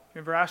You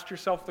ever asked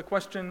yourself the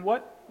question,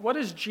 what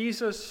is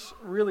Jesus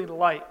really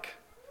like?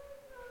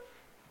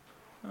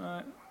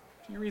 If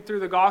you read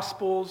through the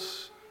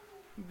Gospels,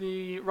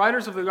 the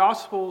writers of the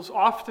Gospels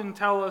often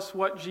tell us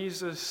what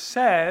Jesus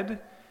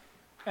said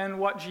and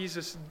what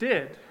Jesus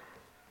did.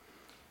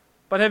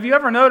 But have you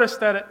ever noticed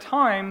that at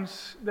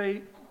times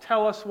they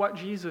tell us what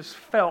Jesus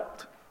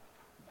felt?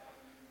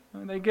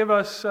 They give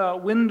us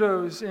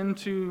windows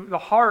into the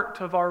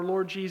heart of our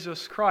Lord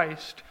Jesus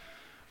Christ,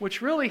 which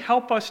really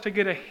help us to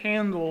get a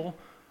handle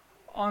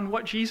on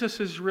what Jesus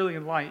is really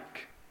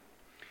like.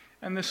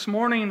 And this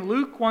morning,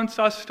 Luke wants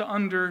us to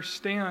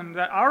understand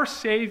that our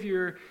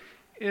Savior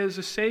is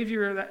a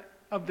Savior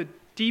of the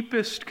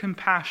deepest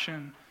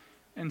compassion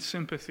and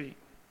sympathy.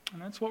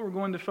 And that's what we're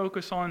going to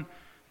focus on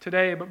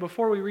today. But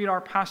before we read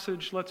our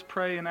passage, let's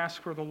pray and ask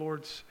for the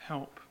Lord's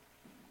help.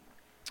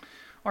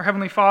 Our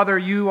Heavenly Father,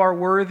 you are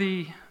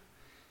worthy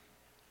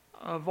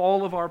of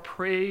all of our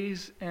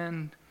praise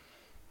and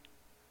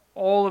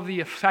all of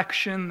the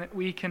affection that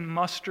we can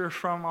muster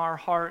from our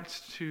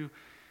hearts to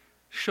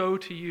show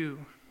to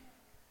you.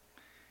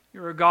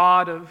 You're a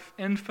God of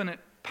infinite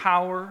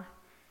power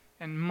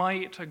and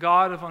might, a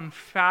God of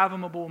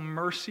unfathomable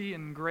mercy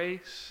and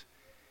grace.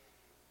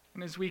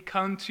 And as we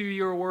come to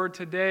your word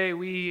today,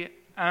 we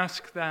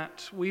ask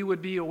that we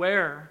would be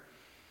aware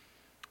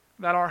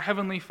that our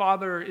Heavenly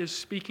Father is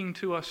speaking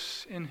to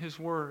us in his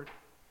word.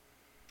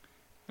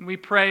 And we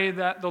pray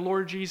that the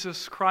Lord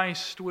Jesus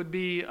Christ would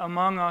be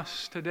among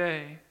us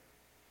today,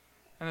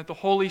 and that the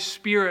Holy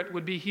Spirit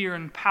would be here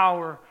in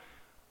power,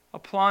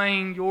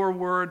 applying your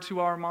word to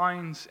our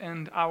minds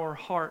and our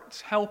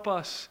hearts. Help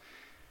us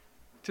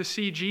to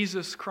see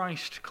Jesus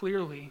Christ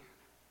clearly.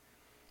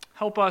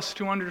 Help us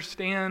to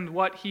understand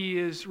what he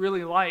is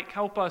really like.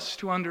 Help us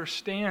to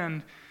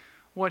understand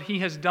what he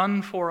has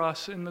done for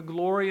us in the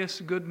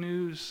glorious good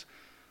news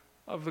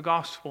of the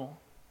gospel.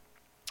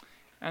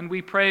 And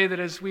we pray that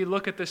as we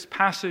look at this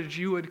passage,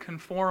 you would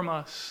conform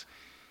us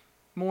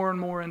more and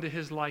more into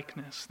his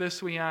likeness.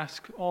 This we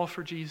ask all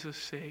for Jesus'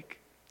 sake.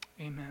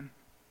 Amen.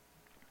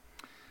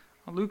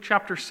 Luke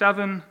chapter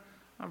 7,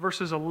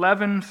 verses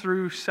 11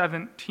 through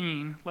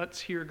 17. Let's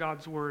hear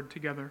God's word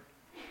together.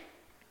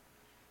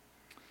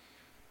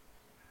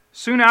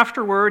 Soon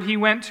afterward, he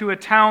went to a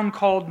town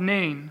called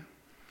Nain,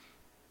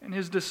 and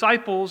his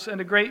disciples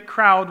and a great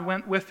crowd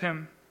went with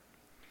him.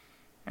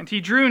 And he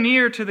drew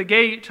near to the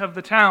gate of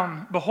the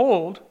town.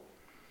 Behold,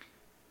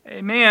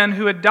 a man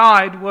who had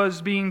died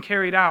was being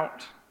carried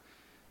out,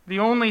 the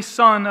only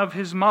son of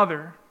his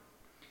mother,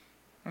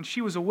 and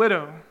she was a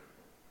widow,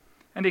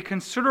 and a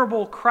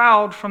considerable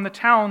crowd from the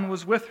town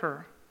was with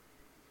her.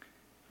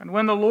 And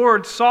when the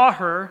Lord saw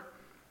her,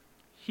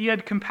 he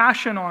had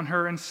compassion on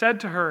her and said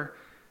to her,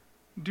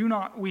 "Do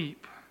not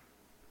weep."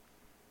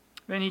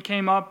 Then he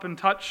came up and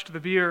touched the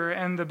bier,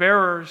 and the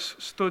bearers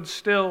stood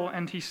still,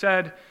 and he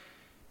said,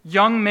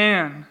 "Young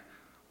man,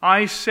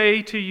 I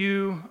say to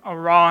you,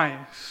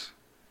 arise."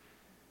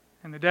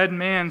 And the dead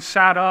man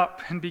sat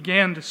up and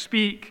began to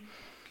speak,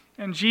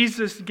 and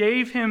Jesus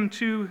gave him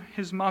to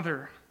his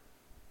mother.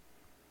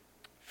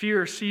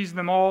 Fear seized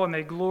them all, and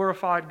they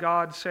glorified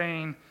God,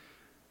 saying,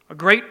 "A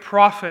great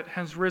prophet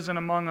has risen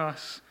among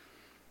us,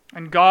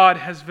 and God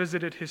has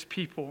visited his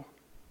people."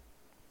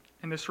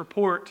 And this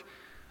report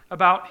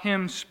about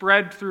him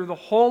spread through the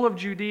whole of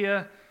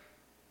Judea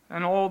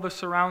and all the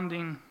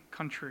surrounding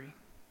country.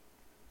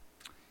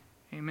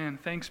 Amen.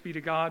 Thanks be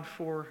to God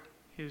for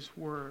his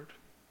word.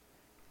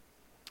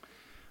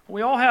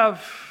 We all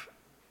have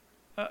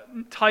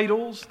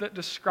titles that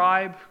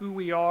describe who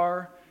we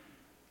are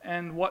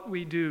and what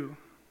we do.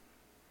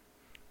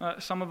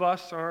 Some of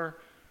us are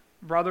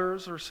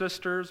brothers or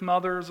sisters,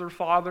 mothers or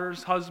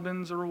fathers,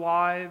 husbands or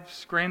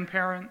wives,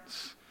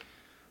 grandparents.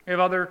 We have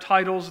other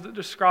titles that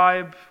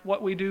describe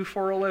what we do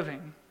for a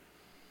living.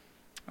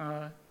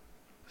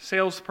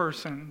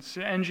 Salespersons,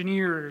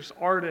 engineers,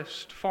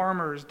 artists,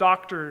 farmers,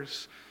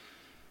 doctors,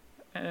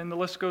 and the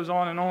list goes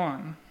on and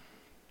on.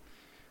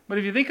 But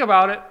if you think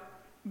about it,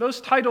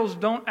 those titles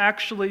don't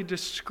actually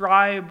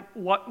describe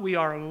what we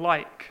are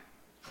like.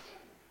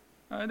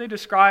 They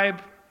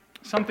describe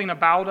something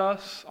about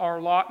us,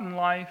 our lot in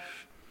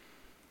life,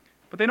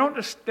 but they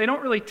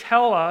don't really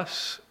tell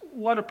us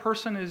what a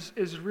person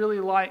is really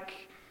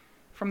like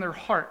from their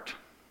heart.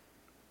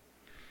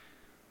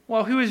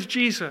 Well, who is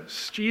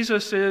Jesus?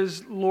 Jesus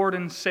is Lord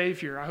and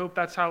Savior. I hope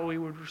that's how we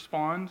would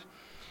respond.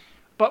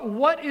 But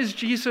what is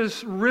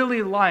Jesus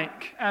really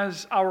like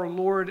as our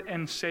Lord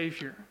and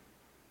Savior?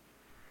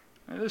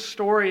 Now, this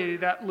story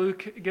that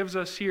Luke gives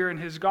us here in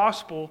his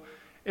gospel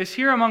is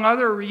here, among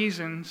other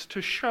reasons,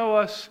 to show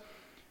us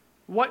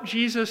what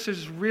Jesus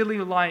is really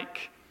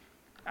like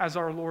as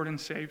our Lord and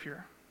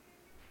Savior.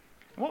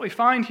 What we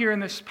find here in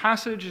this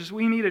passage is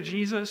we meet a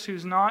Jesus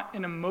who's not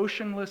an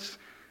emotionless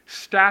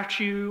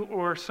statue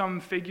or some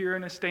figure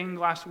in a stained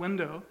glass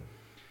window,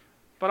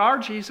 but our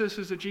Jesus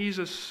is a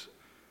Jesus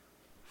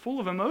full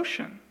of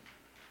emotion.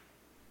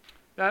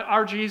 That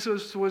our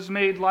Jesus was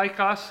made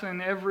like us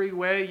in every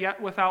way, yet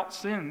without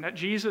sin. That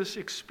Jesus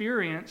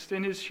experienced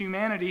in his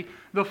humanity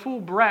the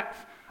full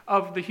breadth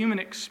of the human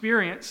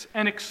experience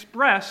and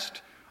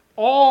expressed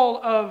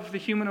all of the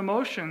human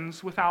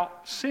emotions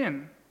without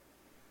sin.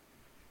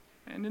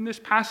 And in this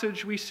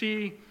passage, we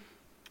see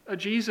a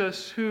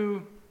Jesus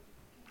who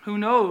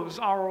knows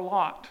our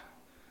lot,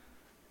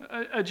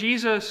 a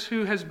Jesus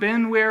who has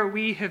been where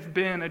we have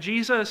been, a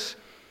Jesus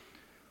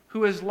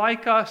who is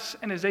like us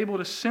and is able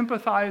to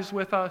sympathize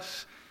with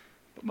us,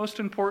 but most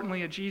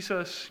importantly, a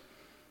Jesus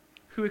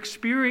who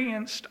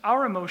experienced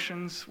our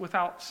emotions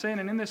without sin.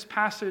 And in this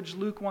passage,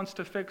 Luke wants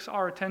to fix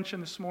our attention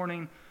this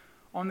morning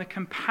on the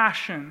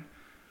compassion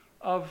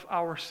of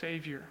our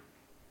Savior.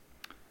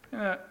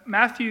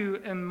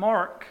 Matthew and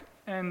Mark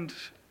and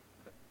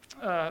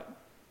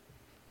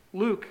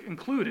Luke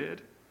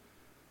included,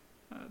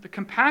 the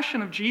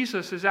compassion of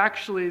Jesus is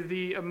actually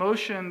the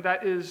emotion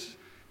that is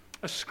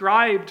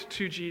ascribed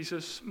to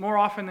Jesus more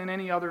often than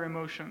any other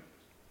emotion.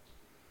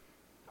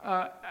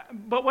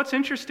 But what's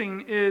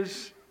interesting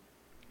is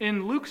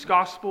in Luke's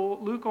gospel,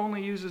 Luke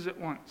only uses it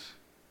once.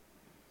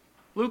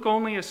 Luke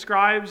only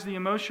ascribes the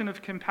emotion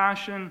of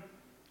compassion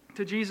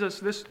to Jesus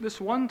this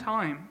one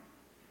time.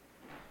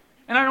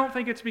 And I don't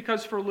think it's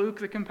because for Luke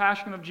the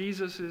compassion of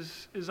Jesus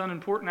is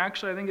unimportant.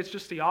 Actually, I think it's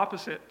just the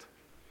opposite.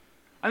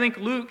 I think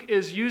Luke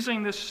is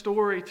using this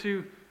story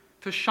to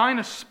shine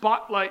a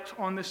spotlight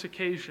on this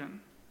occasion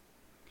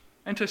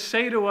and to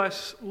say to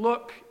us,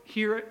 look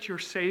here at your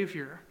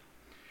Savior.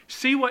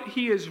 See what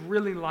he is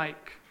really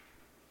like.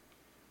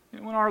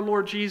 When our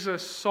Lord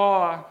Jesus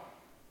saw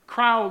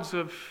crowds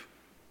of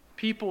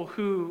people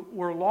who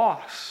were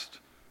lost,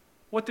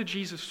 what did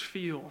Jesus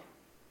feel?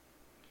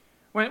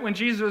 When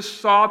Jesus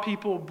saw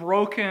people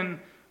broken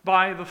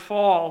by the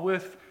fall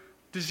with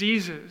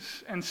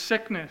diseases and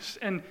sickness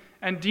and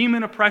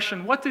demon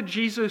oppression, what did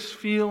Jesus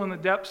feel in the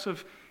depths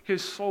of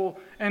his soul?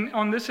 And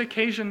on this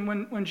occasion,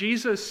 when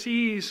Jesus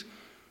sees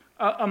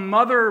a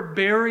mother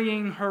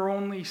burying her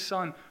only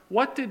son,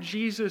 what did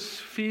Jesus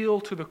feel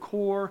to the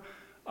core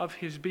of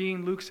his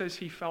being? Luke says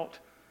he felt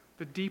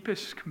the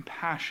deepest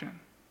compassion.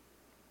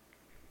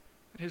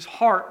 His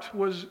heart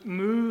was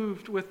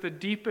moved with the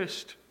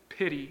deepest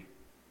pity.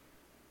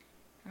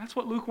 And that's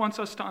what Luke wants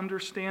us to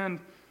understand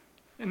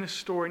in this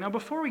story. Now,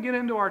 before we get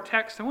into our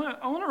text, I want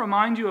to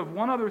remind you of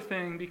one other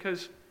thing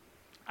because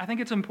I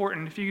think it's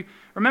important. If you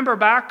remember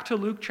back to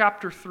Luke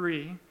chapter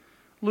 3,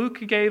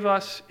 Luke gave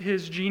us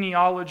his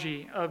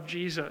genealogy of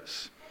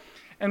Jesus.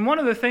 And one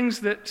of the things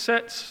that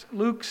sets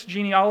Luke's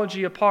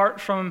genealogy apart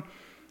from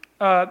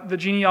the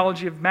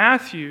genealogy of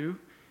Matthew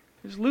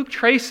is Luke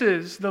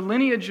traces the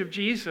lineage of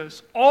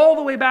Jesus all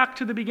the way back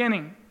to the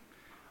beginning,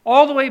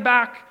 all the way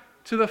back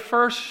to the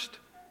first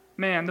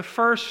man, the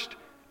first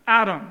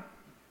Adam.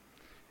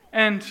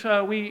 And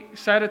we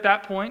said at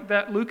that point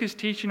that Luke is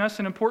teaching us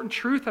an important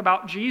truth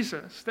about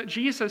Jesus, that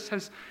Jesus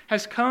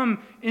has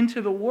come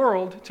into the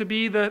world to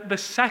be the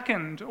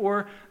second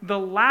or the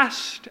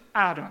last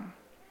Adam.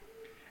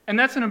 And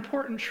that's an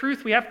important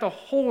truth we have to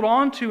hold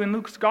on to in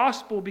Luke's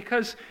gospel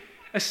because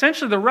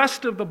essentially the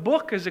rest of the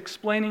book is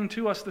explaining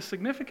to us the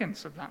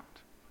significance of that.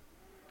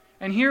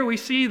 And here we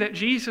see that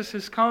Jesus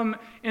has come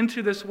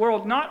into this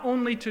world not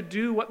only to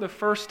do what the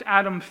first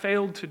Adam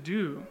failed to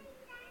do,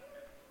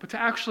 but to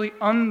actually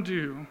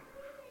undo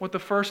what the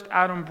first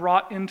Adam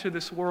brought into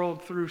this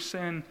world through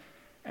sin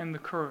and the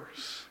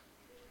curse.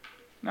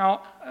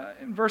 Now,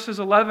 in verses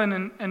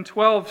 11 and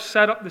 12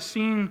 set up the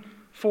scene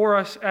for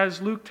us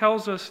as Luke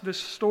tells us this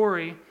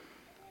story.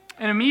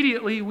 And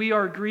immediately we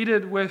are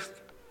greeted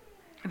with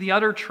the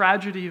utter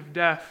tragedy of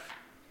death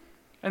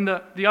and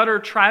the utter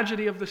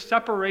tragedy of the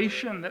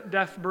separation that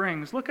death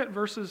brings. Look at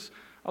verses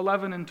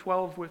 11 and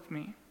 12 with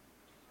me.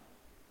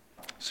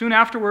 Soon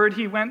afterward,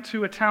 he went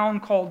to a town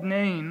called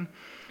Nain,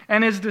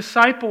 and his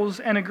disciples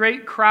and a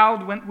great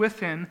crowd went with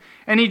him.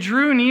 And he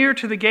drew near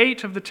to the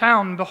gate of the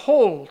town.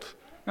 Behold.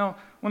 Now,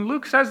 when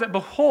Luke says that,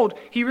 behold,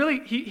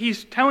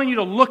 he's telling you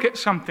to look at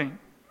something.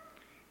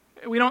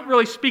 We don't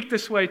really speak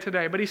this way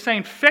today, but he's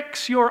saying,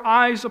 fix your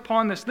eyes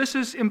upon this. This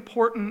is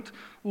important.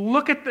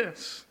 Look at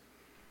this.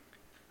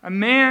 A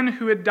man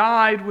who had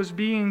died was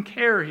being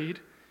carried,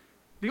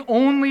 the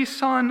only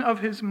son of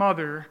his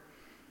mother,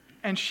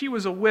 and she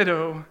was a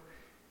widow,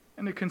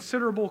 and a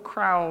considerable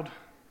crowd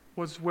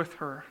was with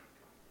her.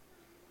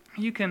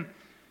 You can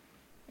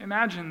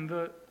imagine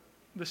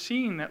the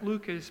scene that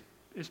Luke is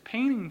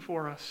painting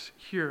for us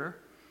here.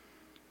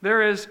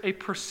 There is a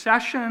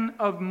procession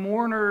of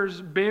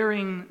mourners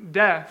bearing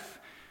death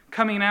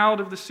coming out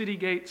of the city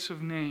gates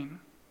of Nain.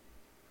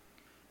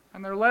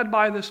 And they're led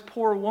by this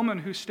poor woman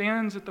who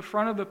stands at the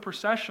front of the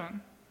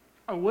procession,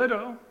 a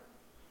widow,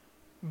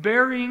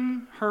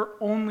 bearing her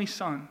only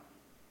son.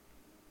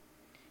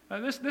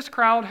 This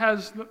crowd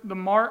has the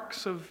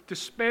marks of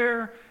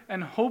despair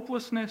and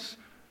hopelessness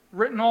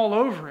written all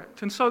over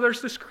it. And so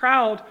there's this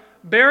crowd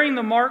bearing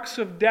the marks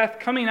of death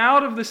coming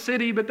out of the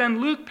city, but then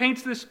Luke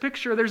paints this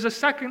picture. There's a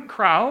second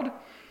crowd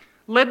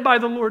led by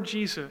the Lord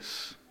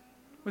Jesus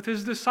with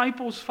his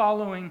disciples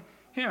following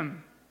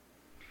him.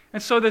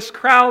 And so this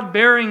crowd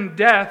bearing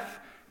death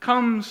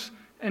comes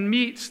and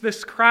meets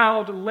this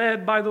crowd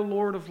led by the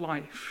Lord of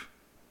life.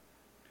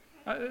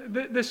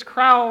 This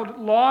crowd,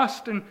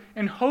 lost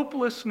in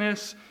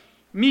hopelessness,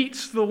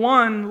 meets the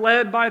one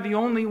led by the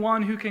only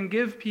one who can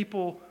give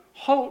people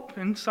hope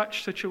in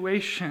such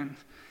situations.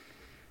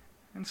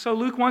 And so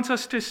Luke wants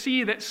us to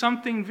see that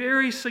something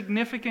very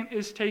significant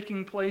is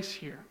taking place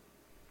here.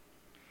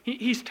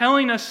 He's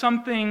telling us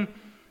something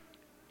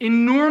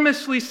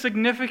enormously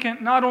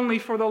significant, not only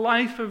for the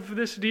life of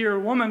this dear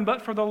woman,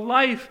 but for the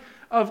life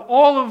of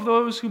all of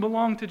those who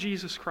belong to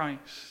Jesus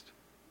Christ.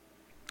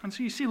 And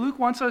so you see, Luke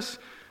wants us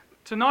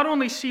to not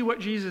only see what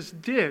Jesus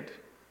did,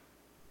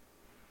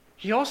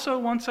 he also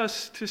wants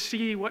us to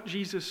see what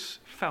Jesus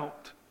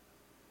felt.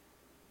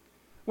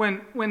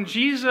 When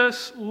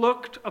Jesus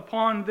looked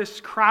upon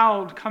this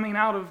crowd coming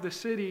out of the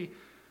city,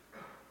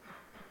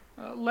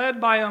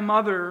 led by a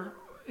mother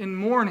in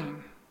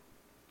mourning,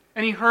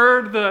 and he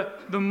heard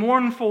the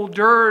mournful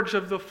dirge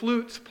of the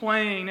flutes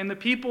playing and the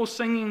people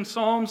singing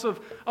psalms of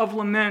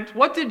lament,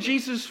 what did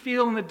Jesus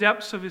feel in the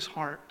depths of his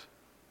heart?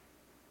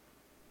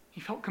 He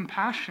felt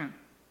compassion.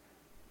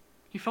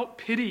 He felt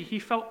pity. He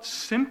felt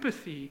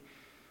sympathy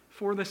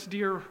for this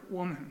dear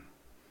woman.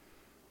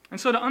 And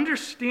so to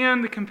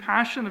understand the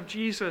compassion of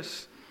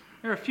Jesus,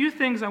 there are a few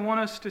things I want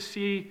us to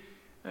see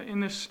in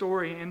this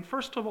story. And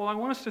first of all, I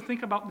want us to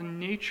think about the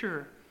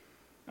nature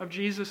of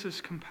Jesus'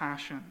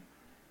 compassion.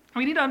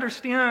 We need to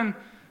understand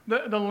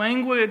the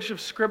language of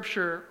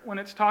Scripture when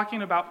it's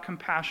talking about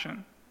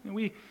compassion.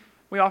 We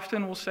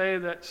often will say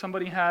that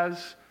somebody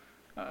has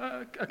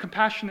a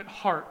compassionate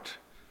heart.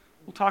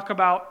 We'll talk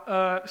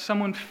about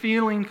someone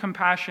feeling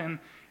compassion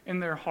in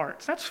their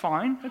hearts. That's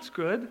fine. That's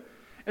good.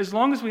 As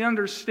long as we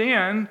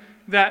understand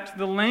that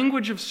the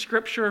language of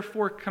Scripture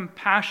for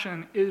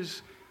compassion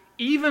is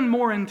even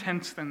more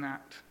intense than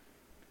that.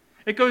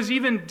 It goes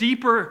even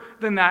deeper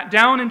than that,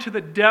 down into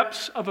the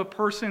depths of a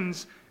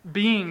person's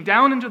being,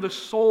 down into the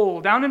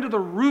soul, down into the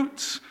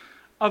roots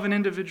of an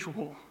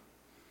individual.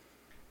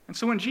 And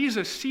so when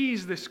Jesus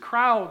sees this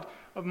crowd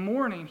of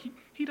mourning,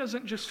 he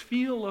doesn't just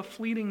feel a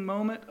fleeting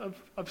moment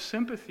of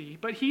sympathy,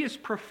 but he is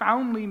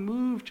profoundly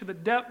moved to the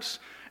depths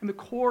and the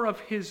core of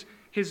his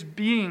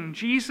being.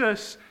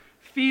 Jesus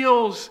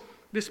feels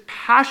this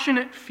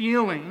passionate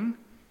feeling,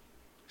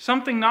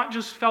 something not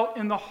just felt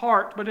in the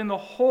heart, but in the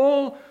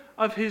whole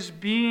of his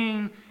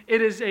being.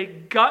 It is a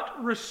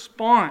gut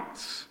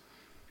response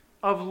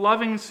of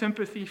loving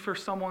sympathy for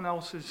someone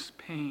else's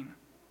pain.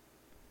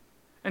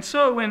 And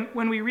so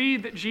when we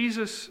read that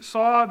Jesus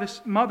saw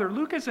this mother,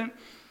 Luke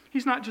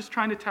he's not just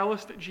trying to tell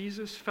us that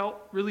Jesus felt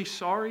really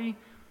sorry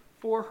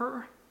for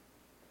her.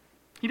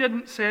 He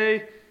didn't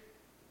say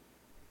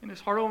in his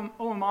heart,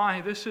 oh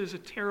my, this is a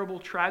terrible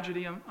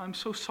tragedy. I'm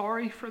so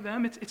sorry for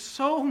them. It's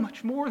so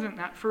much more than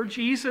that. For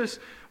Jesus,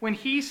 when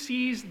he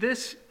sees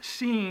this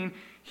scene,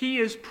 he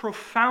is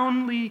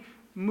profoundly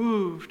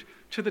moved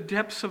to the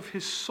depths of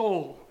his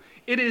soul.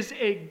 It is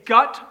a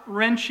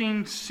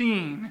gut-wrenching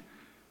scene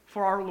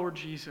for our Lord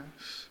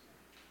Jesus.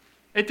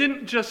 It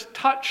didn't just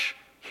touch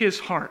his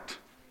heart.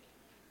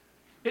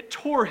 It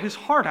tore his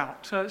heart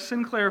out.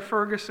 Sinclair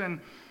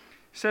Ferguson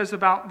says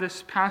about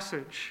this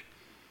passage,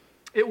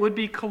 it would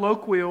be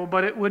colloquial,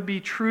 but it would be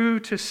true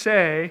to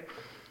say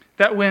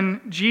that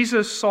when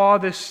Jesus saw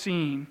this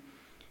scene,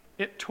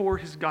 it tore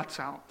his guts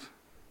out.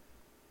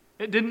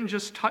 It didn't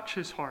just touch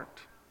his heart.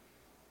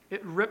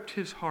 It ripped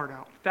his heart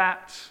out.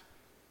 That's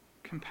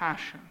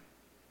compassion.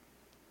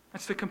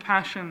 That's the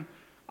compassion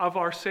of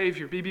our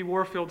Savior. B.B.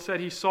 Warfield said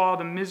he saw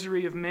the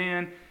misery of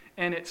man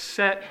and it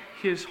set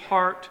his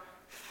heart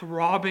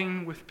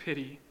throbbing with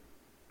pity.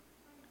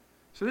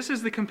 So this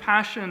is the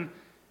compassion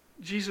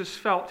Jesus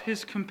felt.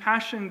 His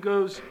compassion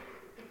goes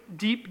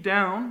deep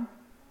down.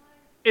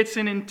 It's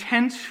an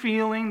intense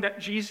feeling that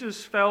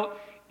Jesus felt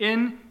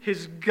in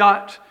his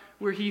gut,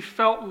 where he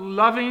felt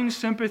loving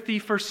sympathy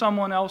for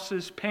someone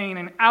else's pain.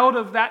 And out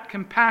of that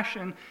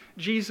compassion,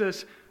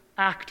 Jesus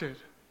acted.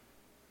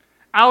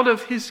 Out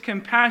of his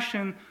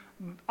compassion,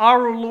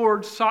 our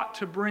Lord sought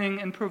to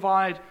bring and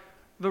provide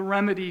the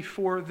remedy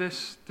for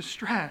this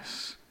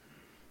distress.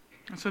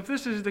 And so if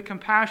this is the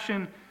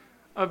compassion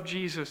of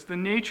Jesus, the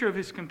nature of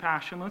his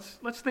compassion,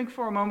 let's think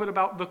for a moment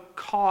about the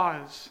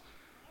cause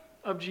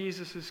of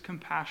Jesus'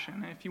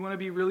 compassion. If you want to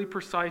be really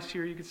precise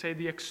here, you could say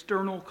the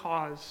external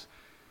cause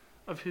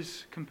of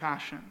his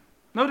compassion.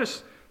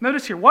 Notice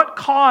here, what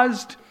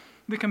caused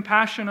the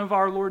compassion of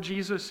our Lord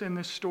Jesus in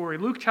this story?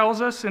 Luke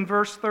tells us in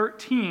verse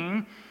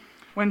 13,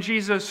 when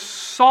Jesus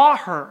saw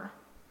her,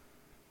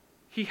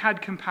 he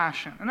had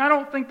compassion. And I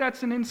don't think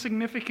that's an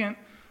insignificant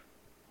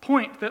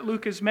point that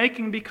Luke is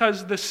making,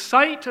 because the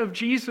sight of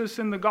Jesus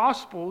in the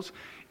Gospels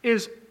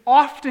is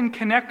often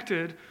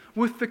connected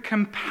with the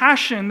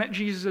compassion that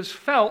Jesus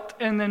felt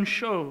and then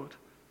showed.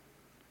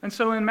 And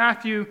so in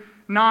Matthew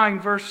 9,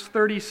 verse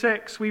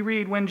 36, we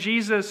read, when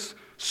Jesus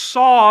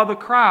saw the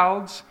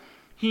crowds,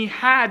 he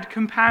had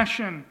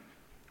compassion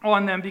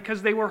on them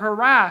because they were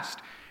harassed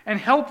and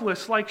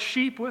helpless like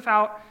sheep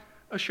without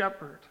a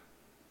shepherd.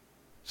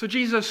 So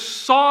Jesus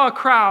saw a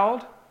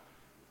crowd,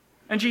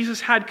 and Jesus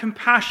had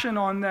compassion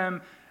on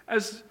them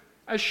as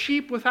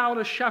sheep without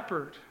a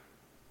shepherd.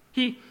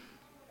 He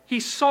he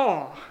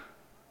saw.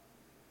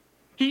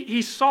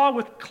 He saw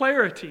with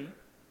clarity.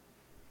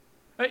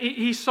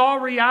 He saw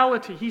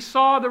reality. He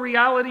saw the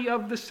reality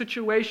of the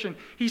situation.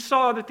 He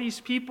saw that these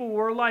people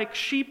were like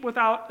sheep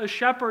without a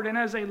shepherd, and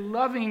as a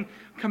loving,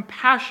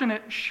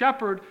 compassionate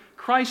shepherd,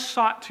 Christ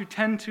sought to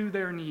tend to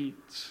their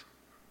needs.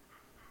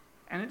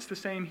 And it's the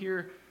same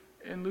here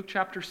in Luke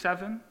chapter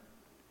 7.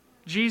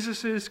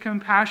 Jesus'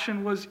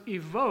 compassion was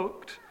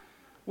evoked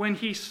when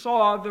he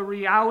saw the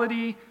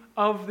reality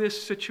of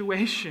this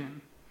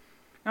situation.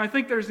 And I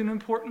think there's an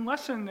important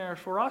lesson there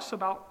for us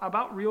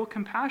about real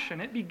compassion.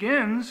 It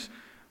begins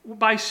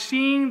by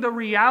seeing the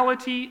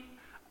reality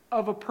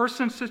of a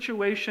person's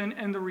situation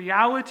and the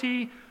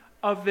reality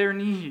of their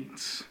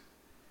needs.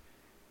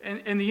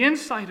 And the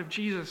insight of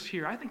Jesus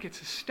here, I think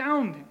it's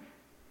astounding.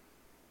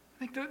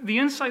 I think the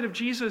insight of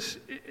Jesus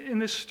in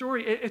this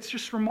story, it's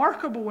just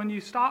remarkable when you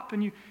stop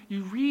and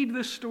you read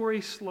this story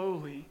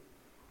slowly.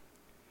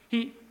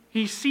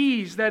 He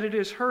sees that it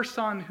is her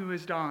son who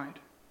has died.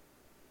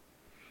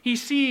 He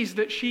sees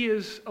that she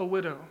is a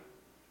widow.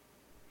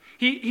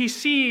 He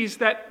sees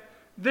that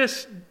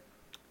this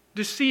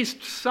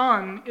deceased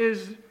son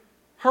is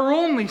her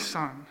only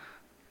son.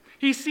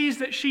 He sees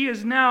that she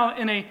is now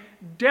in a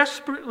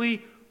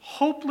desperately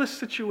hopeless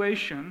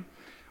situation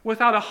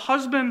without a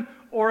husband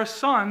or a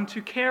son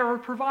to care or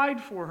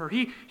provide for her.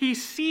 He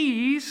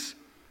sees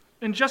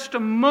in just a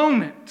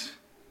moment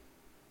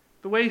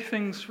the way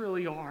things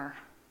really are.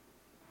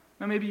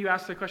 Now maybe you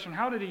ask the question,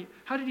 how did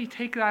he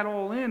take that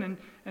all in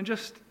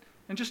just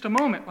a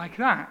moment like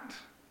that?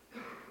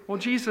 Well,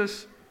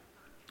 Jesus,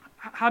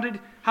 how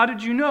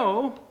did you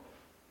know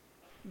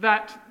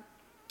that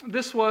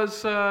this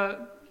was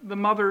the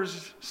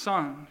mother's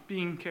son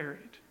being carried?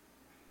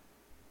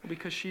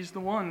 Because she's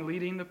the one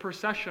leading the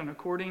procession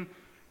according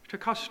to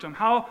custom.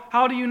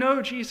 How do you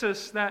know,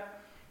 Jesus, that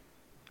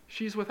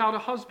she's without a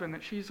husband,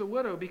 that she's a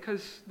widow?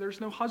 Because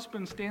there's no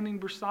husband standing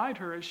beside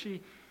her as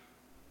she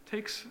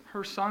takes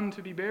her son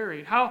to be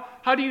buried. How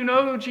do you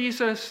know,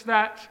 Jesus,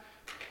 that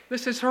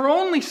this is her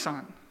only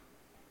son?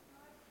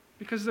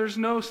 Because there's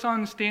no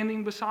son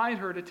standing beside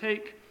her to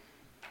take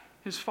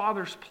his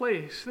father's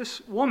place. This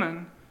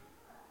woman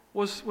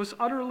was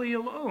utterly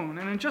alone.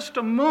 And in just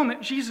a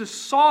moment, Jesus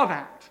saw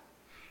that.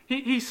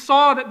 He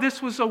saw that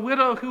this was a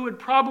widow who had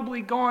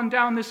probably gone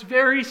down this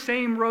very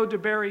same road to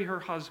bury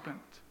her husband.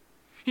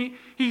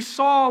 He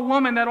saw a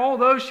woman that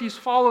although she's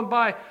followed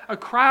by a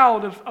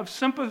crowd of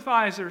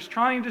sympathizers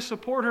trying to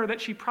support her,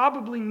 that she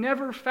probably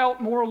never felt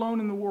more alone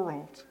in the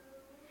world.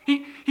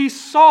 He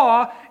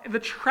saw the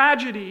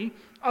tragedy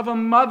of a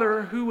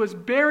mother who was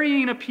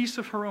burying a piece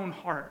of her own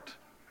heart.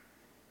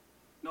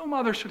 No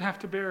mother should have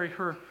to bury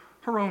her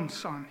own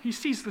son. He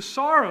sees the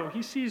sorrow.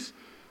 He sees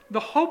the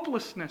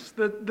hopelessness,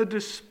 the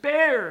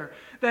despair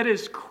that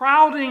is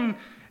crowding,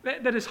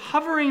 that is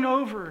hovering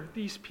over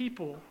these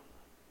people.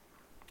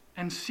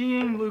 And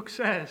seeing, Luke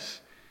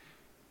says,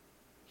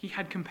 he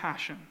had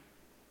compassion.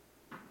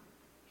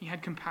 He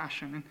had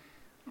compassion. And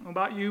I don't know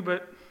about you,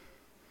 but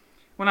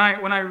when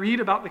I read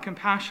about the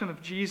compassion of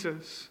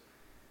Jesus,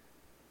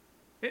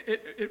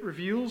 it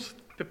reveals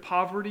the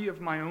poverty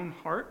of my own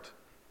heart.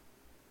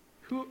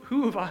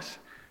 Who of us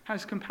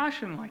has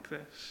compassion like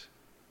this?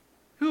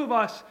 Who of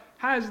us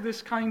has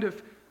this kind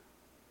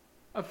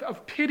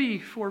of pity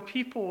for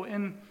people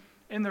in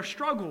their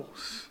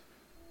struggles?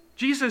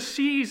 Jesus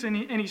sees and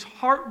he's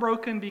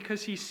heartbroken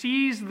because he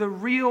sees the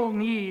real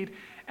need,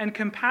 and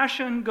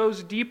compassion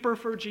goes deeper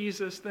for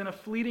Jesus than a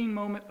fleeting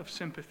moment of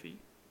sympathy.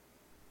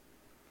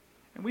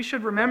 And we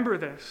should remember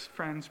this,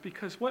 friends,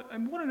 because what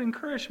an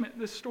encouragement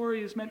this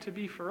story is meant to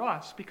be for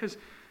us, because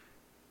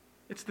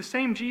it's the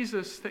same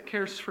Jesus that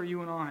cares for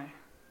you and I.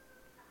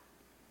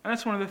 And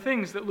that's one of the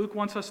things that Luke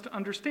wants us to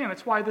understand.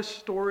 That's why this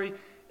story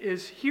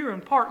is here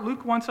in part.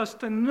 Luke wants us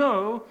to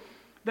know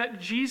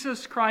that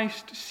Jesus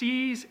Christ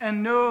sees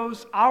and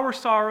knows our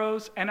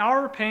sorrows and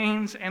our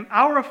pains and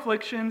our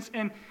afflictions,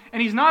 and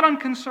he's not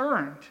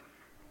unconcerned.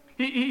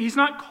 He's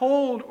not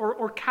cold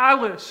or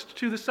calloused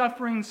to the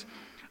sufferings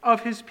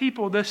of his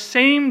people. The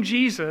same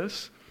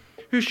Jesus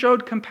who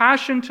showed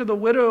compassion to the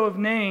widow of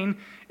Nain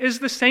is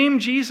the same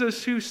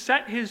Jesus who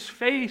set his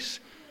face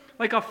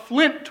like a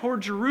flint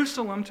toward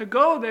Jerusalem to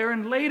go there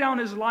and lay down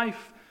his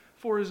life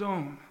for his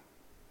own.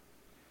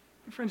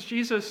 And friends,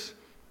 Jesus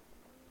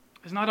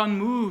is not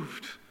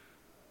unmoved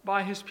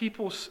by his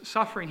people's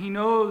suffering. He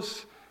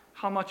knows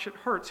how much it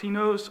hurts. He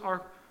knows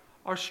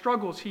our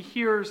struggles. He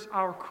hears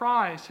our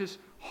cries. His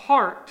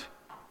heart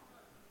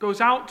goes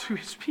out to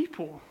his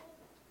people.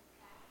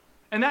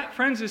 And that,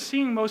 friends, is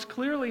seen most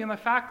clearly in the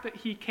fact that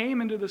he came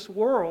into this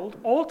world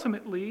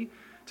ultimately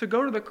to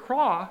go to the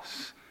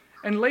cross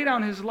and lay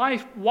down his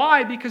life.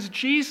 Why? Because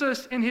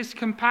Jesus in his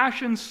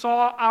compassion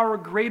saw our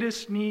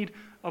greatest need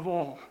of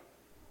all.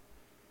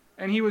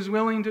 And he was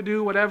willing to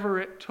do whatever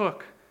it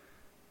took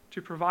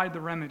to provide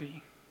the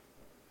remedy.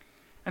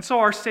 And so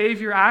our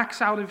Savior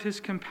acts out of his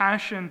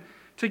compassion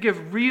to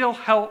give real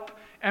help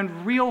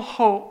and real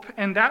hope.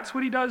 And that's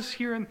what he does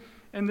here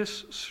in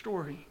this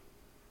story.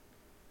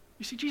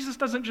 You see, Jesus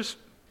doesn't just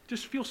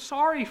just feel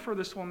sorry for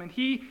this woman.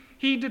 He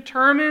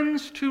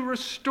determines to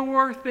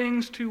restore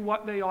things to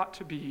what they ought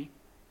to be.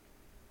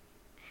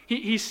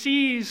 He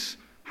sees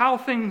how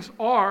things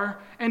are,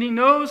 and he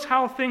knows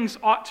how things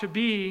ought to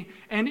be,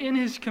 and in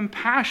his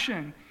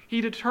compassion, he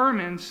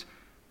determines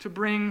to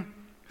bring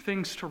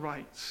things to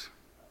rights.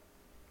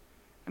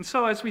 And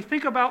so as we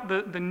think about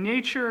the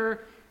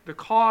nature, the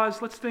cause,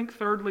 let's think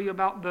thirdly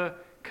about the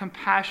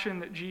compassion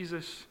that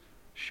Jesus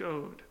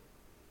showed.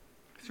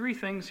 3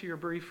 things here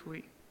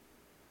briefly.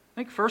 I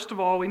think first of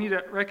all, we need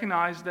to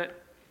recognize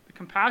that the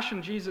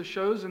compassion Jesus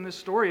shows in this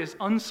story is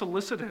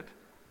unsolicited.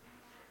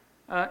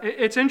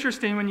 It's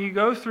interesting when you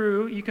go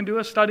through, you can do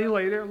a study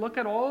later, look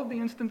at all of the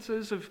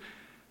instances of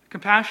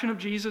compassion of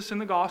Jesus in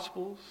the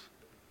Gospels,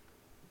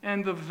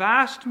 and the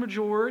vast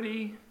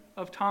majority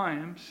of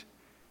times,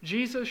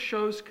 Jesus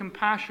shows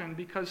compassion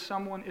because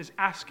someone is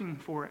asking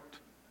for it.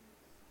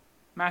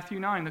 Matthew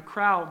 9, the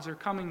crowds are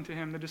coming to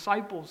him. The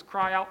disciples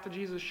cry out to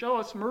Jesus, "Show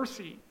us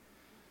mercy."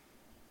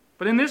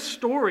 But in this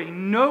story,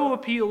 no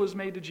appeal is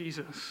made to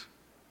Jesus.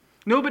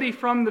 Nobody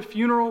from the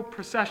funeral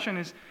procession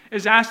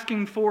is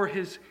asking for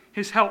his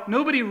help.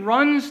 Nobody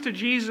runs to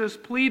Jesus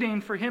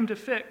pleading for him to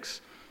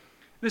fix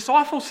this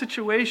awful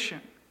situation.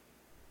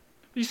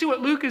 You see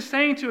what Luke is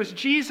saying to us?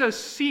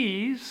 Jesus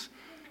sees,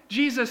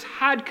 Jesus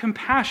had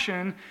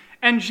compassion,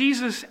 and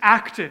Jesus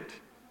acted.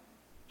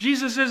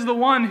 Jesus is the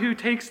one who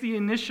takes the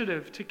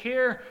initiative to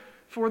care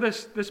for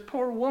this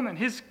poor woman.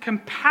 His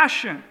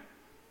compassion,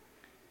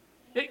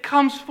 it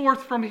comes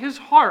forth from his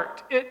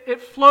heart.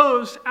 It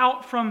flows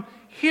out from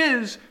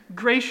his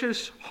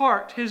gracious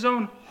heart. His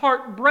own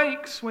heart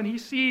breaks when he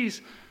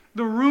sees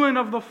the ruin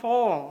of the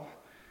fall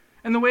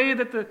and the way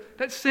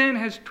that sin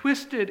has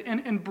twisted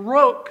and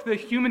broke the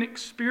human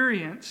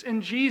experience.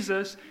 And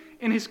Jesus,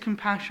 in his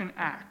compassion,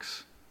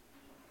 acts.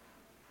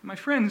 My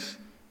friends,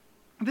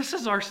 this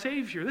is our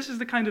Savior. This is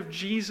the kind of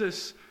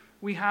Jesus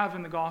we have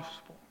in the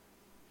gospel.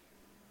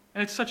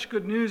 And it's such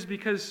good news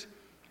because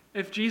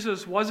if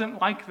Jesus wasn't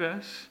like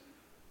this,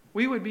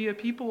 we would be a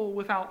people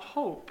without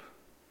hope.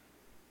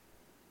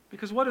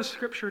 Because what does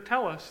Scripture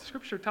tell us?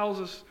 Scripture tells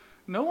us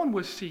no one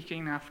was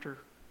seeking after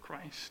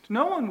Christ.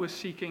 No one was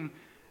seeking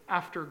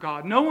after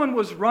God. No one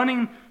was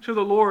running to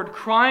the Lord,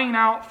 crying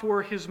out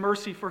for his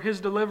mercy, for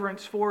his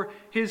deliverance, for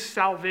his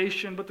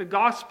salvation. But the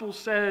gospel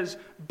says,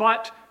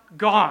 but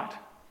God.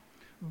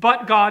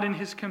 But God in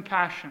his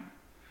compassion.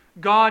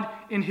 God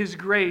in his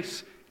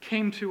grace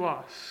came to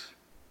us.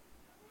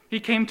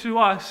 He came to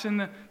us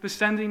in the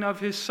sending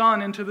of his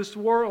Son into this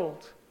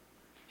world.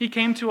 He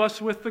came to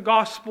us with the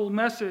gospel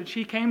message.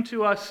 He came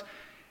to us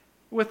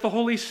with the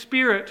Holy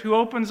Spirit who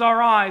opens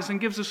our eyes and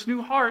gives us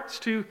new hearts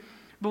to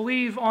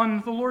believe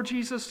on the Lord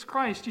Jesus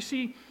Christ. You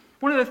see,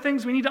 one of the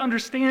things we need to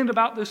understand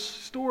about this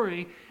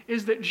story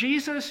is that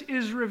Jesus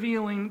is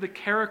revealing the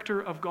character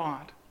of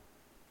God.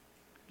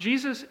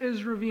 Jesus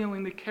is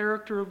revealing the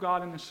character of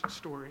God in this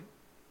story.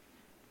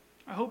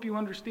 I hope you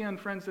understand,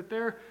 friends, that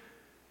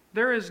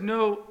there is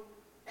no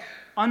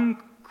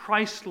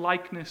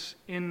un-Christ-likeness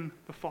in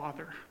the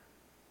Father.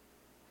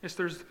 Yes,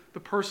 there's the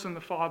person,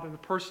 the Father, the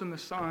person, the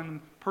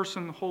Son, the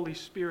person, the Holy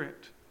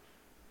Spirit.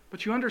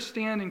 But you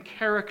understand in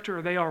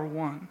character they are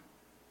one.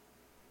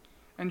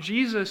 And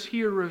Jesus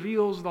here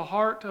reveals the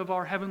heart of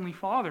our Heavenly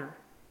Father.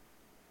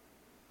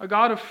 A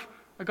God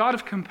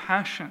of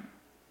compassion.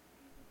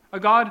 A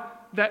God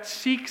that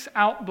seeks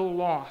out the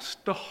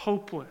lost, the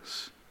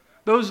hopeless,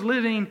 those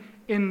living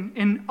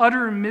in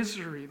utter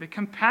misery. The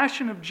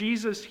compassion of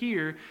Jesus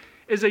here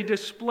is a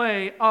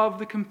display of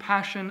the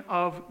compassion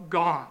of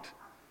God.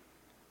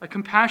 A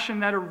compassion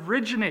that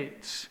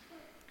originates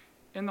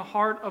in the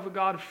heart of a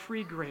God of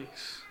free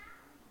grace.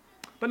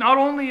 But not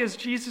only is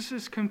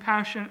Jesus'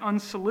 compassion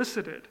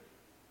unsolicited,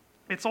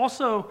 it's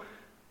also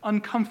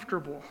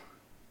uncomfortable.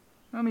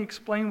 Let me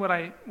explain what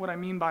I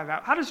mean by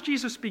that. How does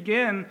Jesus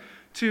begin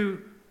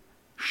to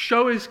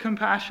show his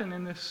compassion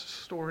in this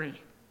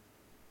story?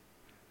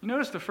 You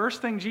notice the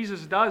first thing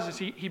Jesus does is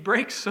he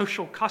breaks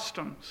social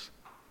customs.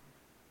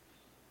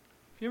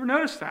 Have you ever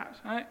noticed that?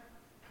 Right?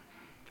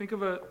 Think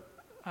of a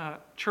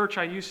church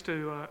I used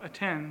to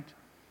attend.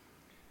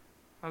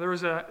 There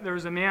was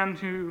a man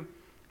who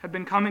had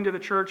been coming to the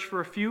church for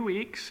a few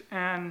weeks,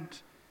 and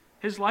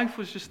his life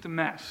was just a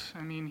mess.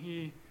 I mean,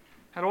 he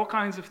had all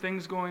kinds of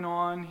things going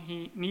on.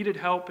 He needed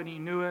help, and he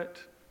knew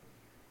it.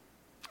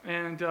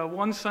 And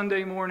one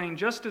Sunday morning,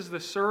 just as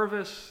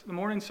the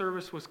morning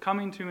service was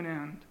coming to an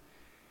end,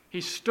 he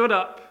stood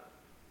up,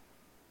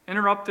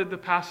 interrupted the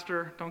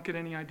pastor. Don't get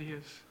any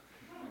ideas.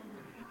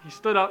 He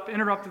stood up,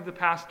 interrupted the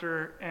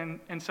pastor, and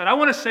said, "I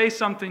want to say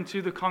something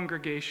to the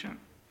congregation."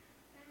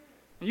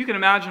 And you can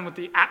imagine what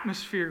the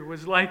atmosphere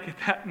was like at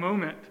that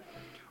moment.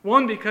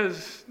 One,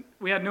 because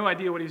we had no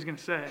idea what he was going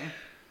to say.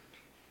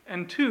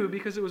 And two,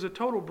 because it was a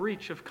total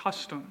breach of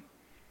custom.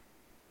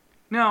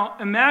 Now,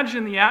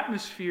 imagine the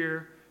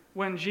atmosphere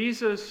when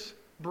Jesus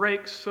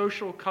breaks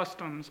social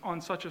customs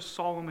on such a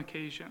solemn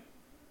occasion.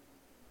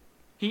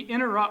 He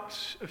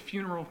interrupts a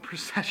funeral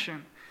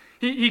procession.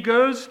 He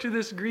goes to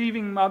this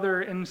grieving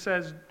mother and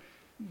says,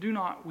 "Do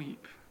not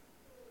weep."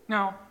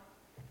 Now,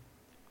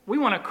 We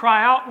want to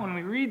cry out when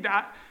we read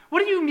that. What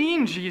do you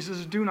mean,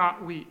 Jesus, do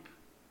not weep?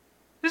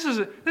 This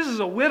is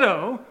a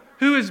widow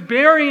who is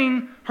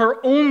burying her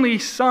only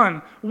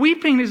son.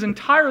 Weeping is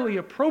entirely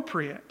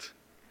appropriate.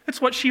 It's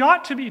what she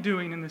ought to be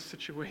doing in this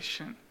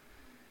situation.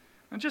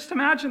 And just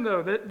imagine,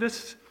 though, that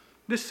this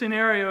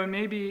scenario, and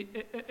maybe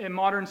a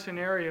modern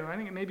scenario, I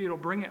think maybe it'll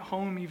bring it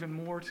home even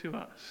more to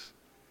us.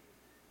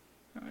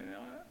 A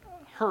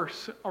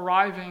hearse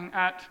arriving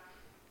at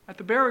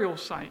the burial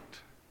site.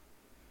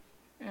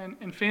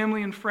 And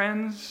family and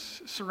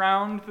friends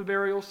surround the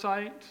burial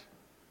site.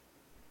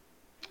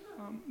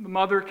 The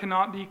mother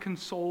cannot be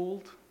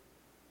consoled.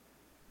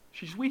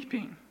 She's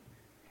weeping.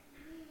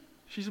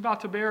 She's about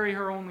to bury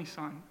her only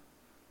son.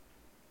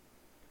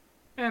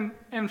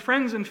 And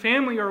friends and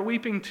family are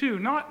weeping too,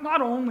 not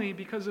only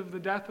because of the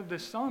death of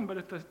this son, but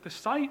at the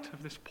sight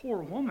of this poor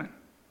woman.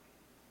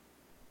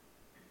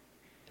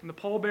 And the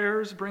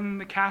pallbearers bring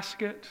the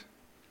casket,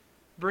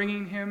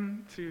 bringing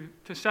him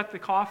to set the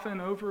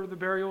coffin over the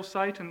burial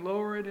site and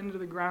lower it into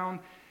the ground,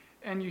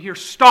 and you hear,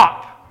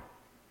 "Stop!"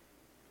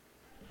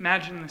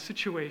 Imagine the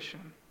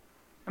situation.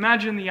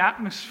 Imagine the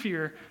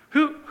atmosphere.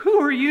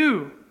 Who are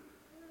you?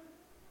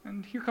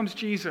 And here comes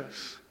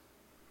Jesus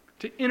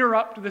to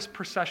interrupt this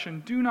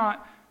procession. Do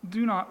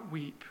not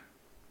weep.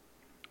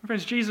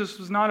 Friends, Jesus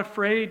was not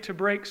afraid to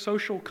break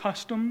social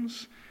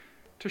customs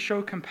to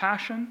show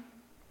compassion.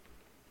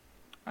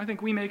 I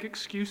think we make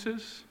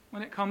excuses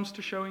when it comes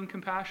to showing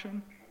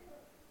compassion.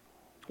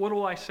 What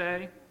will I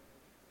say?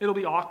 It'll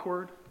be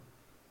awkward.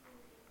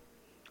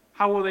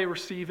 How will they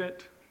receive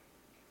it?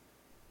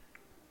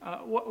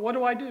 What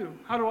do I do?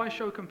 How do I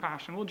show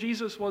compassion? Well,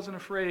 Jesus wasn't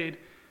afraid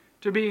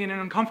to be in an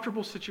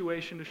uncomfortable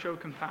situation to show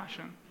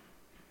compassion.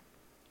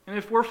 And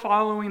if we're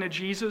following a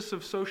Jesus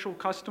of social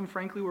custom,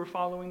 frankly, we're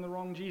following the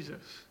wrong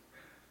Jesus.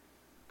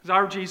 Because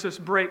our Jesus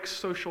breaks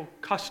social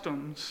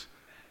customs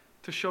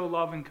to show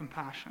love and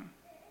compassion.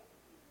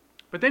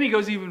 But then he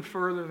goes even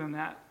further than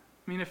that.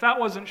 I mean, if that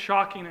wasn't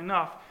shocking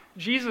enough,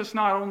 Jesus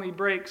not only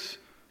breaks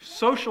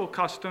social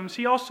customs,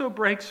 he also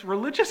breaks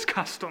religious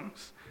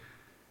customs.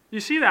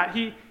 You see that?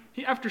 He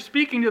after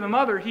speaking to the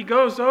mother, he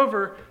goes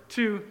over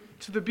to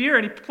the bier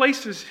and he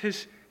places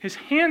his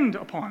hand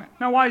upon it.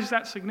 Now, why is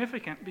that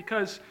significant?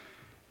 Because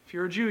if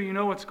you're a Jew, you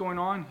know what's going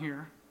on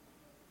here.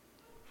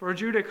 For a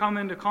Jew to come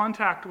into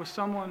contact with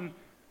someone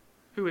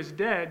who is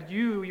dead,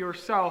 you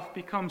yourself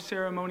become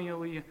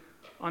ceremonially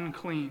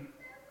unclean.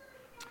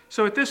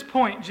 So at this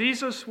point,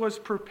 Jesus was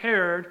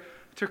prepared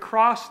to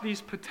cross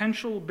these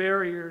potential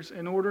barriers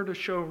in order to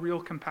show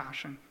real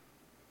compassion.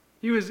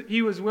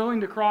 He was willing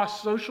to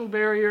cross social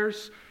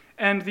barriers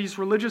and these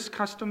religious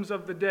customs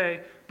of the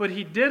day, but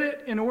he did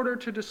it in order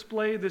to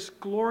display this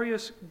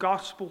glorious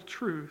gospel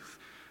truth,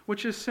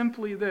 which is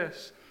simply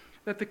this,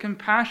 that the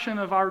compassion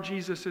of our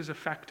Jesus is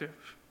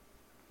effective,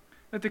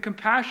 that the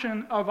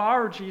compassion of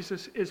our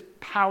Jesus is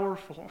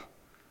powerful.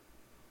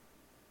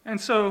 And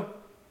so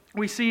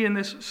we see in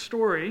this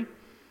story,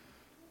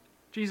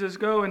 Jesus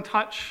go and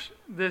touch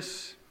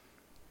this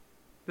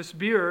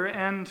bier,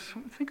 and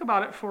think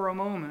about it for a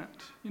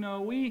moment. You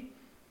know,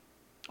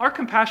 our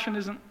compassion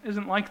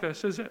isn't like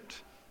this, is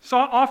it? So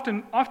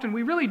often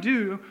we really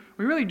do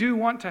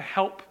want to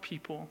help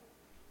people.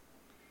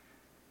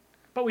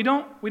 But we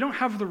don't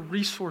have the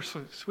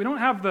resources. We don't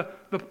have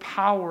the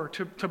power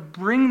to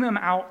bring them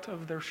out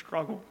of their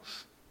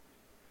struggles.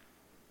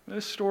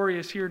 This story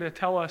is here to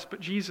tell us, but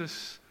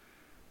Jesus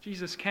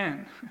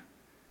can.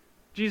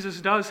 Jesus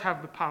does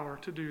have the power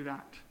to do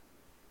that.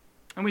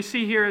 And we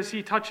see here as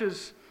he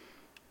touches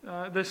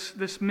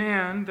this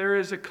man, there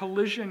is a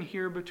collision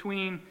here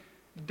between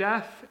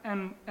death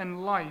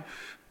and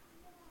life.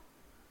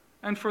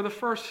 And for the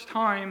first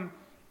time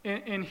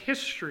in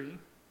history,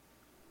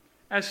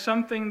 as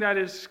something that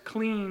is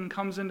clean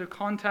comes into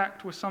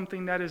contact with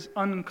something that is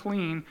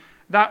unclean,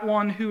 that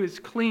one who is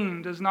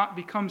clean does not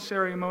become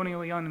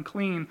ceremonially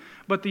unclean,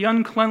 but the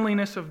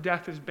uncleanliness of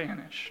death is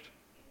banished.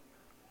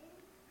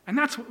 And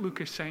that's what Luke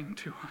is saying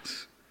to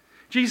us.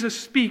 Jesus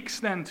speaks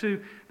then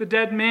to the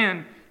dead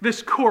man,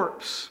 this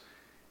corpse,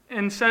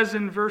 and says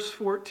in verse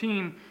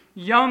 14,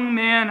 "Young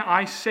man,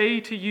 I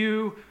say to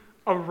you,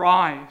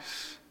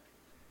 arise."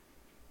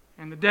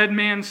 And the dead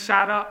man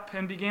sat up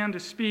and began to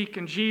speak,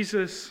 and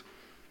Jesus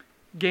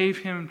gave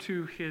him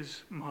to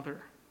his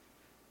mother.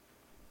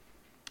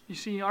 You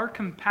see, our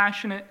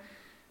compassionate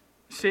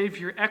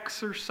Savior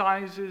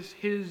exercises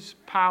his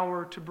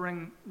power to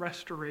bring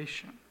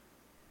restoration,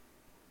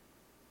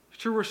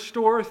 to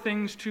restore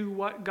things to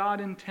what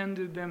God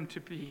intended them to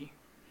be.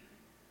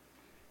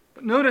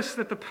 But notice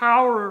that the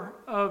power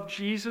of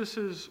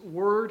Jesus'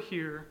 word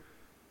here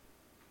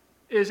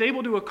is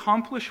able to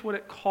accomplish what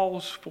it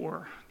calls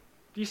for.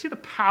 Do you see the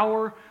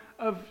power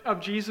of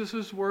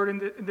Jesus' word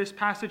in this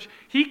passage?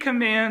 He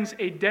commands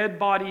a dead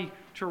body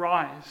to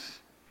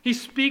rise. He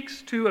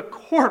speaks to a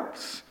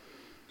corpse.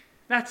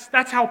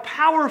 That's how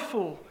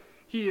powerful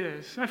he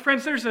is. My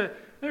friends, there's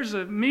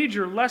a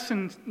major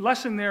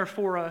lesson there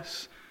for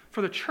us,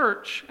 for the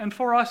church, and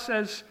for us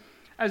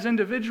as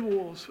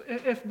individuals.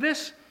 If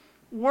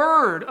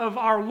word of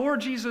our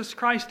Lord Jesus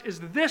Christ is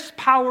this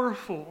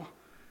powerful,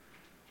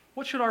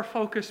 what should our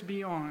focus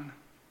be on?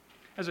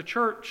 As a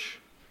church,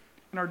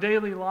 in our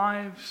daily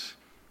lives,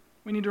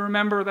 we need to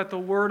remember that the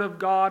Word of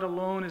God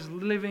alone is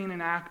living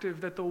and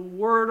active, that the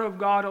Word of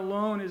God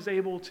alone is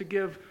able to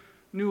give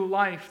new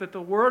life, that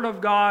the Word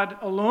of God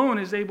alone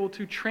is able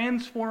to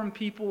transform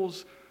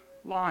people's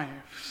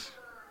lives.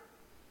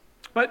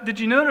 But did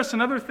you notice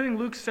another thing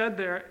Luke said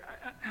there?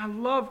 I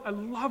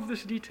love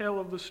this detail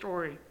of the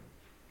story.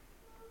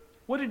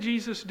 What did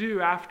Jesus do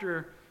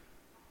after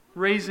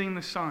raising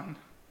the son?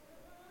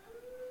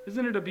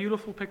 Isn't it a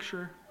beautiful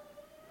picture?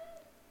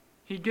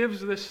 He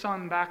gives this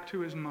son back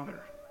to his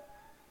mother.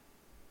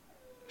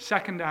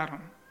 Second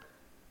Adam.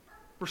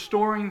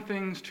 Restoring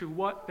things to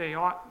what they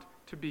ought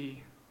to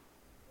be.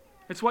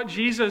 It's what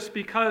Jesus,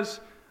 because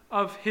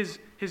of his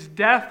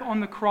death on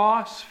the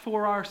cross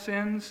for our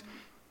sins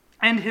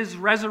and his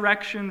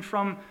resurrection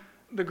from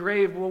the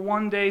grave, will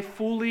one day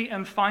fully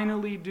and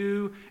finally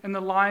do in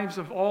the lives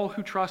of all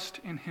who trust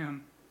in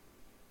him.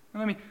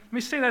 And let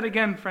me say that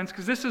again, friends,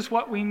 because this is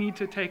what we need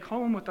to take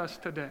home with us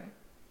today.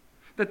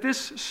 That this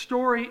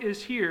story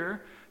is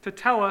here to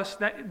tell us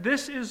that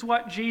this is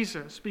what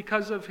Jesus,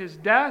 because of his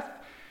death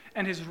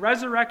and his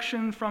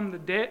resurrection from the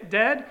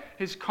dead,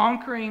 his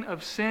conquering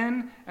of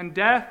sin and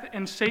death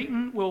and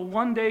Satan, will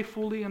one day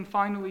fully and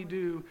finally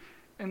do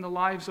in the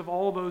lives of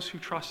all those who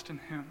trust in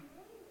him.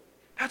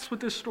 That's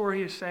what this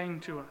story is saying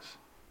to us.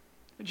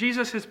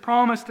 Jesus has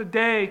promised a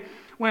day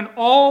when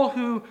all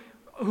who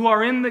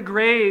are in the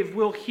grave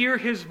will hear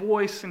his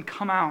voice and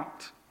come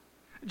out.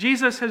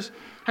 Jesus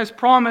has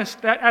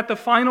promised that at the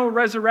final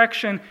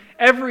resurrection,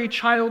 every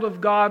child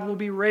of God will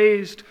be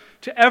raised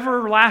to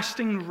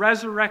everlasting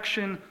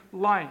resurrection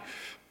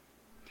life.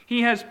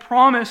 He has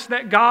promised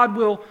that God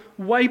will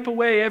wipe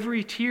away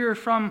every tear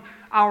from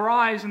our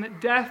eyes, and that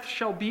death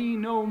shall be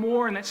no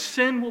more, and that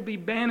sin will be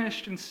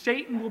banished, and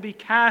Satan will be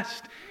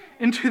cast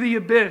into the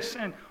abyss.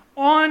 And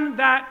on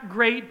that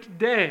great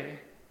day,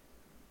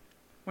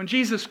 when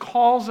Jesus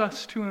calls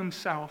us to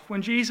himself,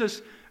 when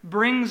Jesus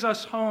brings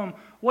us home,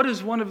 what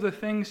is one of the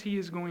things he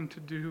is going to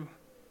do?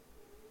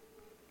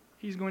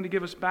 He's going to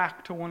give us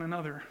back to one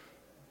another.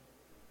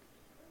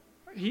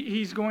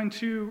 He's going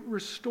to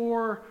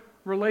restore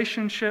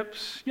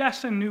relationships,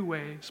 yes, in new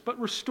ways, but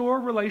restore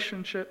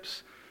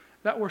relationships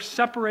that were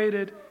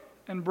separated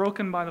and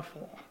broken by the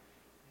fall.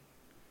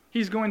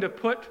 He's going to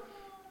put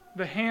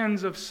the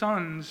hands of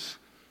sons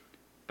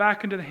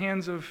back into the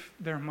hands of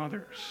their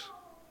mothers.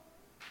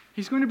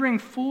 He's going to bring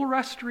full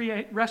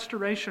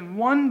restoration.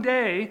 One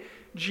day,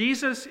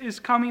 Jesus is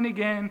coming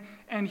again,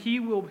 and he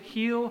will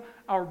heal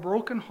our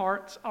broken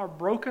hearts, our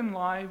broken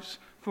lives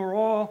for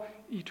all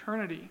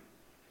eternity.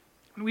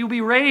 And we will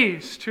be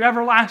raised to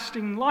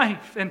everlasting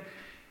life,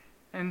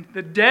 and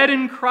the dead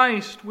in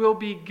Christ will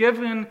be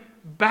given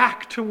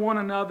back to one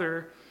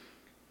another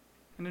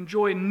and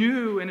enjoy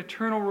new and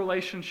eternal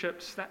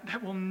relationships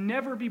that will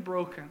never be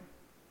broken.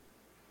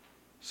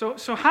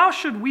 So how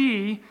should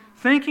we,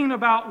 thinking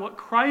about what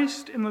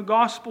Christ in the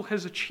gospel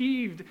has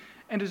achieved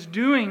and is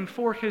doing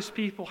for his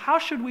people, how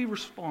should we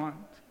respond?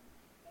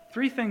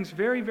 3 things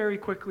very, very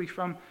quickly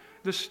from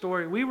this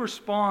story. We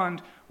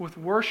respond with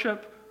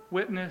worship,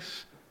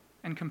 witness,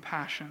 and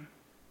compassion.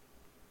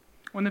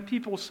 When the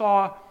people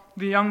saw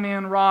the young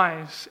man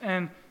rise,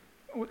 and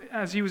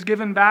as he was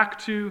given back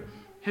to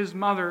his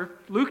mother,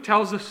 Luke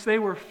tells us they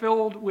were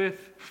filled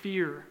with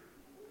fear.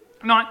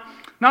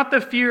 Not the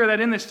fear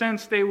that in the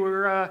sense they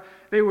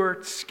were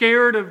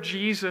scared of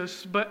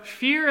Jesus, but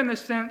fear in the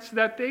sense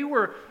that they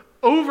were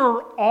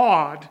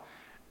overawed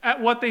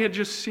at what they had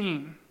just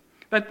seen.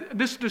 That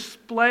this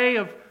display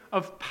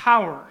of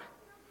power,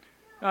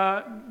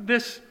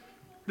 this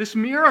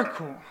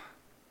miracle,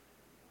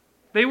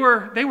 they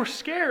were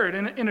scared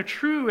in a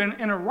true and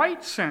in a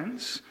right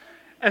sense.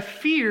 A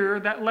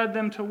fear that led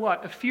them to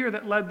what? A fear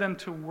that led them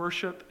to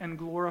worship and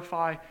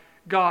glorify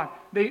God.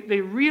 They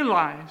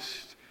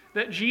realized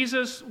that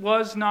Jesus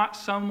was not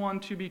someone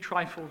to be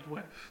trifled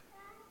with.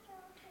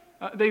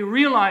 They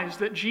realized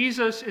that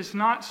Jesus is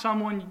not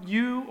someone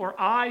you or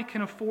I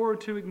can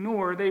afford to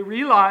ignore. They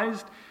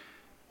realized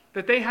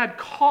that they had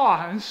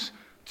cause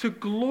to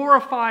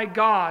glorify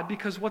God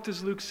because, what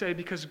does Luke say?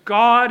 Because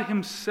God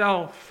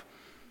himself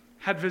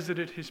had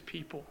visited his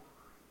people.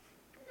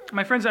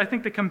 My friends, I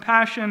think the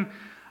compassion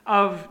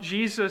of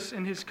Jesus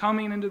in his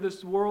coming into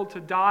this world to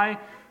die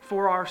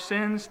for our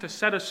sins, to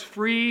set us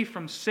free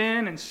from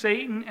sin and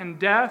Satan and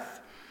death,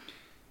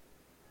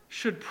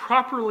 should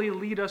properly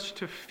lead us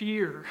to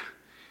fear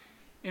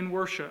in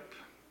worship.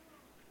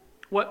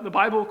 What the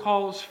Bible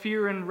calls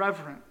fear and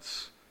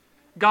reverence.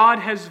 God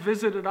has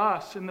visited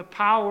us in the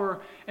power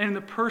and in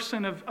the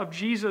person of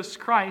Jesus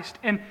Christ,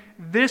 and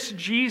this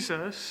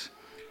Jesus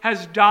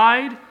has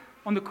died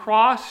on the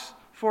cross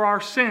for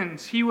our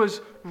sins. He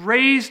was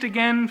raised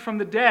again from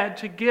the dead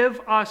to give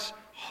us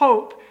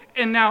hope.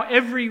 And now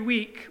every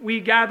week we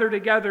gather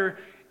together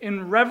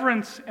in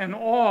reverence and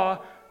awe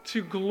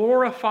to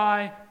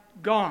glorify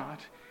God.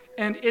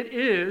 And it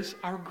is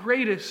our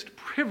greatest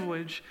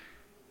privilege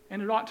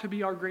and it ought to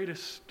be our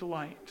greatest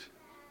delight.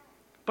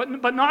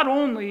 But not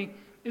only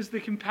is the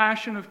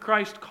compassion of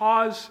Christ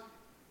cause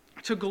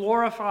to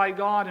glorify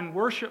God and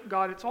worship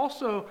God, it's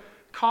also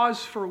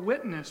cause for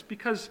witness,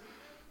 because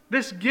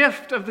this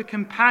gift of the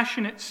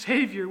compassionate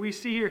Savior we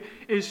see here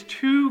is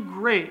too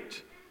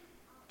great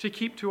to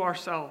keep to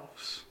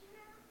ourselves.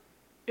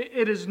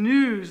 It is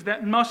news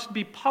that must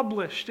be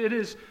published. It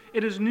is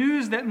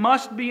news that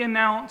must be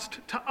announced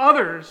to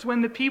others.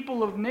 When the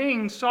people of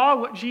Nain saw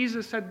what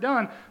Jesus had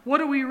done, what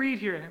do we read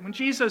here? When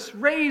Jesus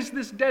raised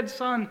this dead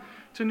son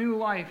to new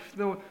life,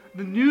 the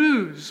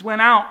news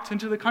went out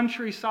into the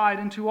countryside,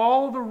 into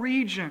all the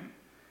region.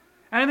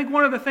 And I think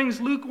one of the things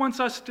Luke wants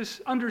us to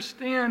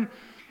understand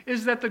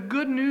is that the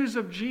good news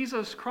of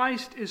Jesus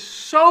Christ is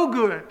so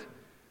good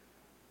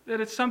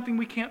that it's something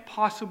we can't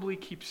possibly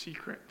keep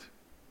secret.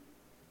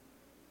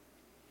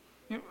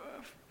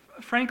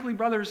 Frankly,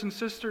 brothers and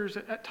sisters,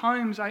 at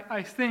times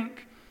I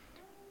think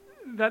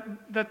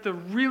that the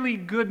really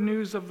good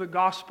news of the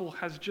gospel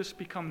has just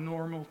become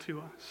normal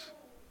to us.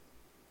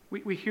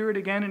 We hear it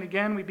again and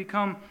again. We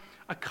become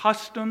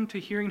accustomed to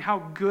hearing how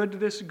good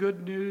this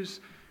good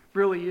news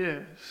really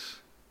is.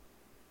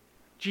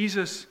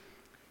 Jesus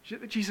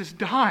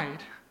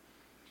died,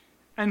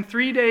 and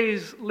 3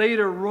 days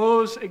later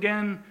rose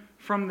again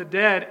from the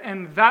dead,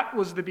 and that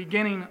was the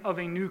beginning of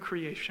a new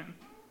creation.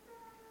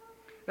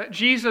 That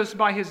Jesus,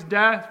 by his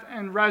death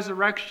and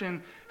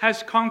resurrection,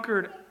 has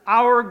conquered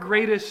our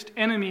greatest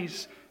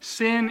enemies,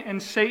 sin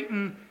and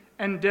Satan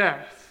and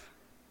death.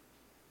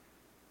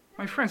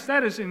 My friends,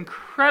 that is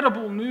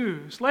incredible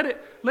news. Let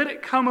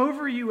it come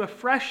over you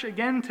afresh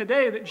again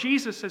today that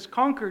Jesus has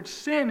conquered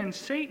sin and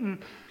Satan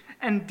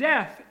and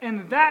death,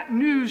 and that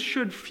news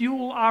should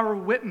fuel our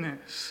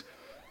witness.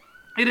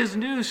 It is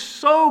news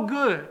so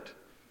good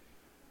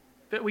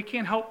that we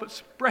can't help but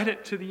spread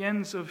it to the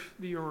ends of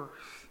the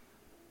earth.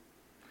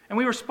 And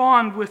we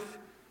respond with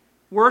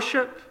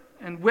worship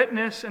and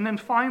witness, and then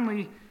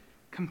finally,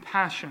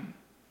 compassion.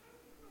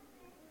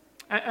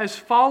 As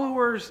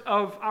followers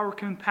of our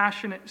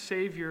compassionate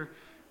Savior,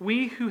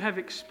 we who have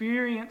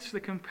experienced the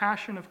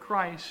compassion of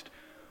Christ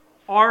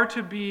are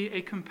to be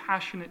a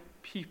compassionate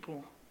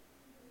people.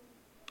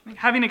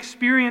 Having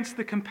experienced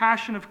the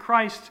compassion of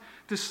Christ,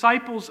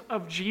 disciples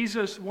of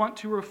Jesus want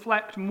to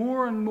reflect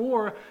more and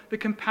more the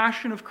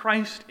compassion of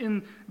Christ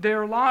in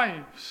their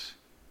lives.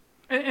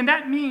 And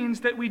that means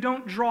that we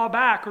don't draw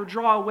back or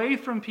draw away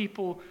from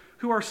people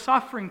who are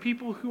suffering,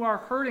 people who are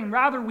hurting.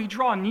 Rather, we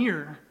draw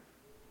near.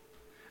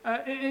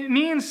 It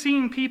means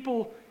seeing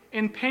people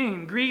in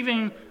pain,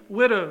 grieving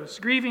widows,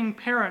 grieving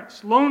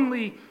parents,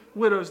 lonely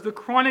widows, the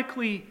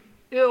chronically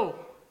ill,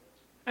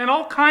 and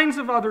all kinds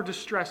of other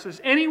distresses,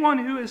 anyone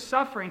who is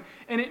suffering.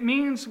 And it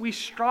means we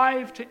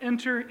strive to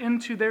enter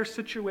into their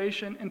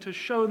situation and to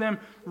show them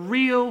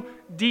real,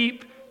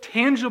 deep,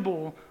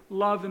 tangible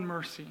love and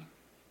mercy.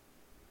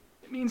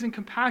 It means in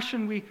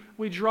compassion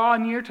we draw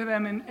near to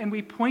them and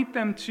we point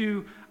them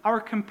to our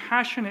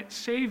compassionate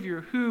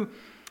Savior who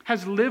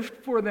has lived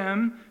for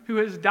them, who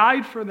has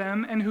died for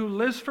them, and who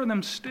lives for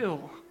them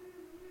still.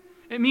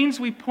 It means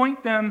we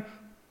point them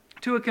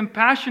to a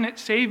compassionate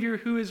Savior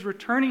who is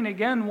returning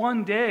again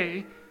one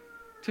day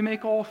to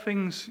make all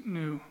things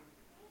new.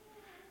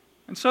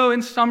 And so,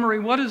 in summary,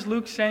 what is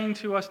Luke saying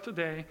to us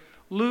today?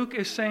 Luke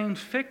is saying,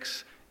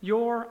 fix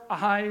your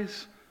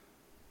eyes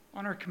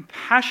on our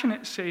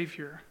compassionate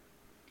Savior,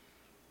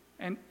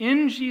 and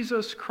in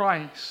Jesus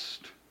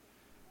Christ,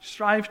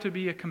 strive to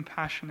be a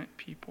compassionate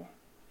people.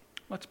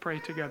 Let's pray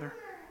together.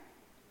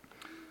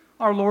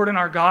 Our Lord and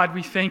our God,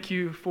 we thank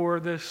you for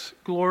this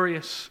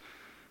glorious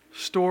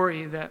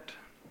story that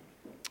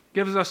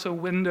gives us a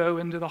window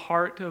into the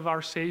heart of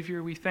our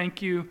Savior. We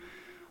thank you,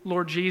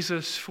 Lord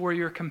Jesus, for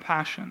your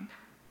compassion.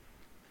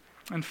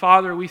 And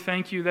Father, we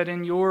thank you that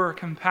in your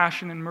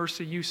compassion and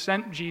mercy, you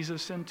sent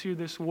Jesus into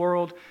this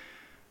world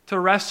to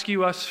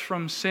rescue us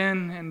from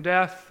sin and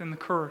death and the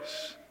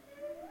curse.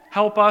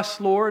 Help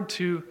us, Lord,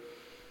 to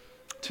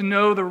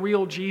know the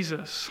real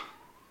Jesus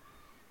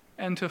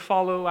and to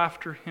follow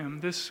after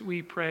him. This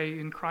we pray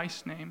in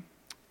Christ's name.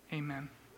 Amen.